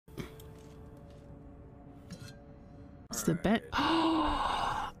That's the bench.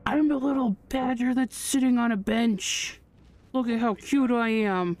 Oh, I'm a little badger that's sitting on a bench. Look at how cute I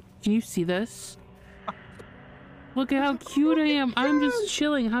am. Can you see this? Look at how cute I am. I'm just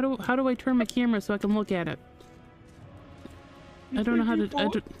chilling. How do I turn my camera so I can look at it? I don't know how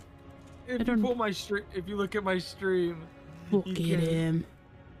to. If you look at my stream. Look at him.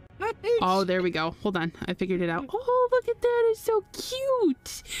 Oh, there we go. Hold on. I figured it out. Oh, look at that. It's so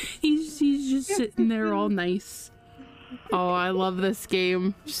cute. He's just sitting there all nice. Oh, I love this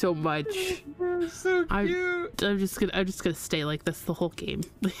game so much. So cute. I'm just gonna stay like this the whole game.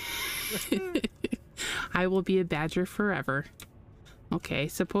 I will be a badger forever. Okay,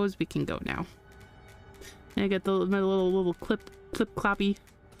 suppose we can go now. I got my little clip cloppy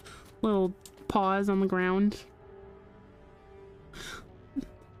little paws on the ground.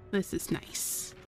 This is nice.